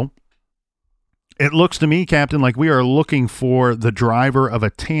leads go, it looks to me, Captain, like we are looking for the driver of a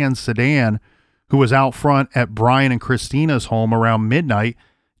tan sedan who was out front at Brian and Christina's home around midnight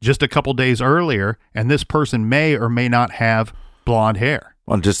just a couple days earlier, and this person may or may not have blonde hair.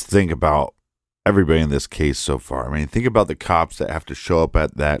 Well, just think about everybody in this case so far. I mean, think about the cops that have to show up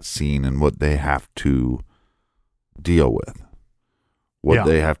at that scene and what they have to deal with. What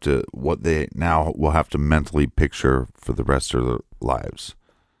they now will have to mentally picture for the rest of their lives.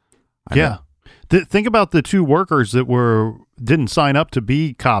 Think about the two workers that didn't sign up to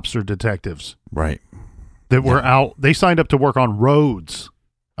be cops or detectives. Right. That were out. They signed up to work on roads.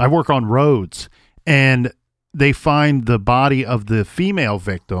 I work on roads. And they find the body of the female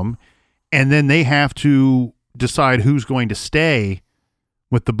victim, and then they have to decide who's going to stay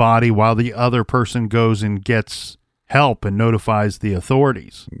with the body while the other person goes and gets help and notifies the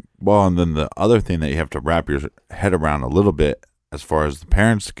authorities. Well, and then the other thing that you have to wrap your head around a little bit as far as the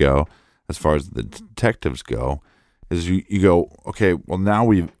parents go, as far as the detectives go, is you go, okay, well, now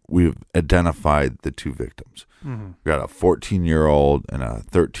we've identified the two victims. Mm-hmm. We got a 14-year-old and a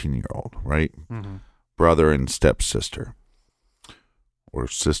 13-year-old, right? Mm-hmm. Brother and stepsister, or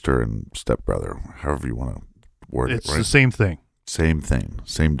sister and stepbrother, however you want to word it. It's the same thing. Same thing,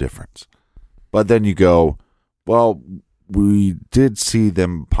 same difference. But then you go, well, we did see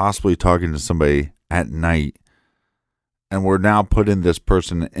them possibly talking to somebody at night, and we're now putting this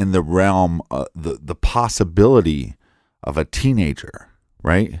person in the realm of the possibility of a teenager,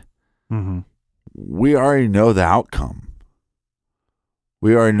 right? Mm-hmm. We already know the outcome.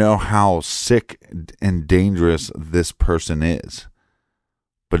 We already know how sick and dangerous this person is.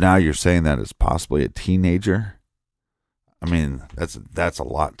 But now you're saying that it's possibly a teenager. I mean, that's a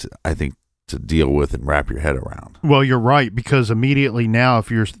lot to, I think, to deal with and wrap your head around. Well, you're right, because immediately now, if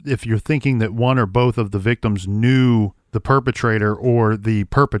you're thinking that one or both of the victims knew the perpetrator or the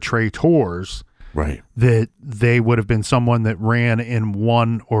perpetrators, right, that they would have been someone that ran in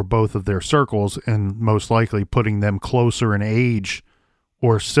one or both of their circles, and most likely putting them closer in age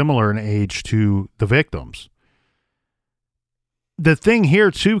or similar in age to the victims. The thing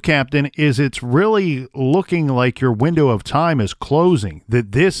here too, Captain, is it's really looking like your window of time is closing,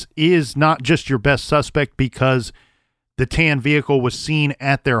 that this is not just your best suspect because the tan vehicle was seen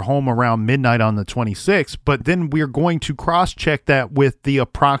at their home around midnight on the 26th, but then we're going to cross-check that with the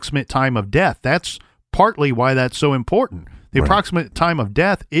approximate time of death. That's partly why that's so important. The approximate time of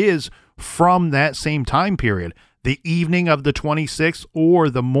death is from that same time period, the evening of the 26th or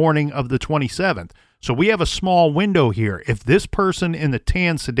the morning of the 27th. So we have a small window here. If this person in the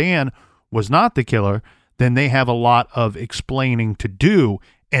tan sedan was not the killer, then they have a lot of explaining to do,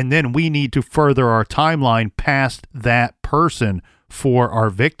 and then we need to further our timeline past that person for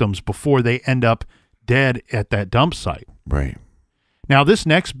our victims before they end up dead at that dump site. Right. Now, this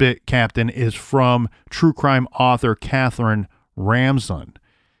next bit, Captain, is from true crime author Katherine Ramsland.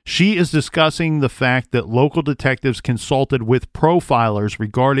 She is discussing the fact that local detectives consulted with profilers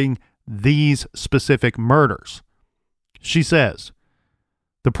regarding these specific murders. She says,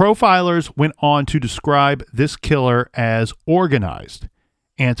 the profilers went on to describe this killer as organized,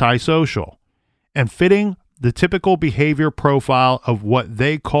 antisocial, and fitting the typical behavior profile of what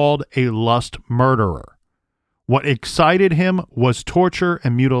they called a lust murderer. What excited him was torture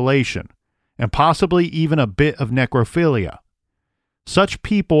and mutilation, and possibly even a bit of necrophilia. Such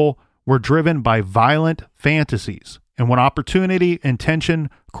people were driven by violent fantasies, and when opportunity and tension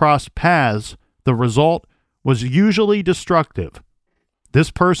crossed paths, the result was usually destructive.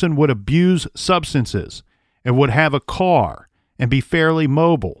 This person would abuse substances and would have a car and be fairly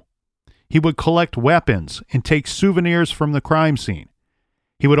mobile. He would collect weapons and take souvenirs from the crime scene.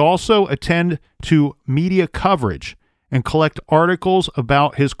 He would also attend to media coverage and collect articles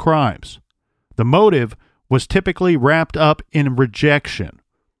about his crimes. The motive was typically wrapped up in rejection,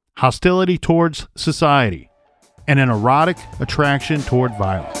 hostility towards society, and an erotic attraction toward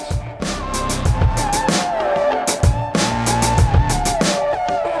violence.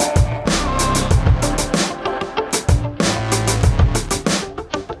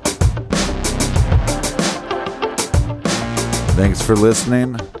 Thanks for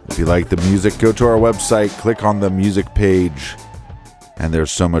listening. If you like the music, go to our website, click on the music page, and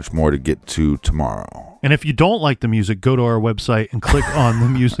there's so much more to get to tomorrow. And if you don't like the music, go to our website and click on the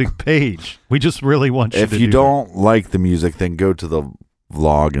music page. We just really want you to do that. If you don't like the music, then go to the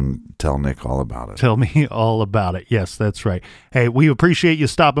vlog and tell Nick all about it. Tell me all about it. Yes, that's right. Hey, we appreciate you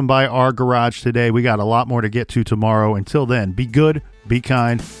stopping by our garage today. We got a lot more to get to tomorrow. Until then, be good, be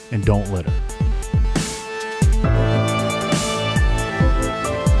kind, and don't litter.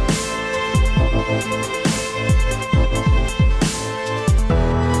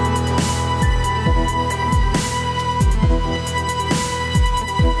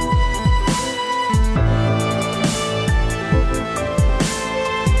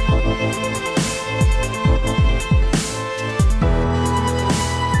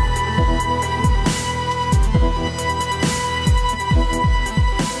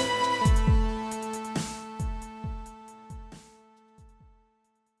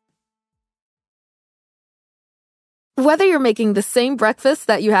 Whether you're making the same breakfast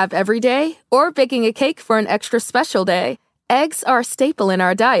that you have every day or baking a cake for an extra special day, eggs are a staple in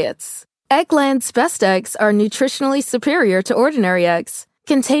our diets. Eggland's Best Eggs are nutritionally superior to ordinary eggs,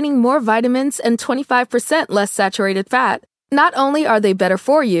 containing more vitamins and 25% less saturated fat. Not only are they better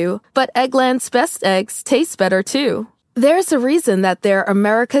for you, but Eggland's Best Eggs taste better too. There's a reason that they're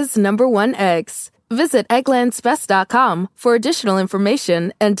America's #1 eggs. Visit egglandsbest.com for additional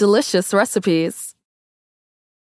information and delicious recipes.